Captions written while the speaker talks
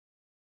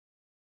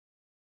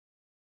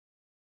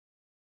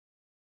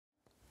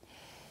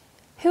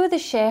Who are the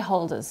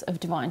shareholders of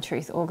Divine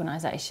Truth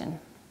organisation?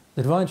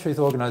 The Divine Truth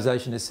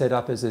organisation is set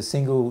up as a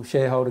single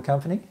shareholder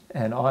company,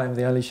 and I am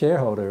the only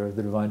shareholder of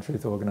the Divine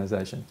Truth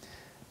organisation.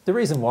 The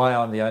reason why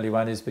I'm the only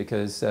one is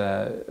because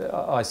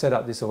I set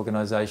up this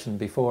organisation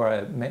before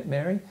I met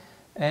Mary,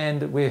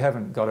 and we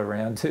haven't got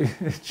around to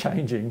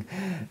changing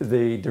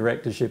the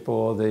directorship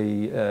or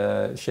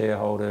the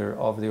shareholder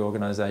of the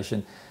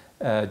organisation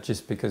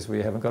just because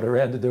we haven't got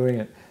around to doing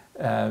it.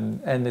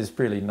 And there's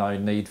really no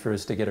need for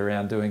us to get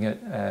around doing it,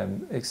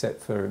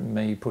 except for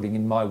me putting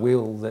in my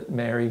will that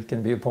Mary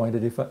can be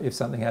appointed if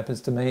something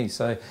happens to me.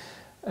 So,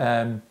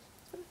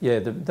 yeah,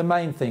 the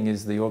main thing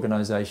is the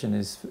organisation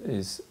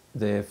is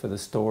there for the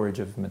storage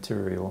of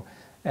material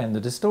and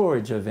the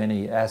storage of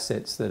any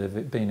assets that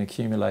have been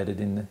accumulated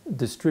in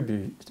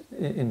distributing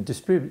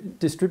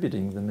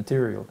the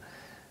material.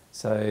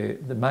 So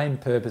the main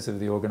purpose of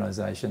the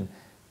organisation,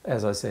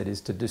 as I said,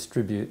 is to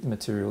distribute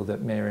material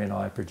that Mary and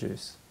I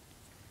produce.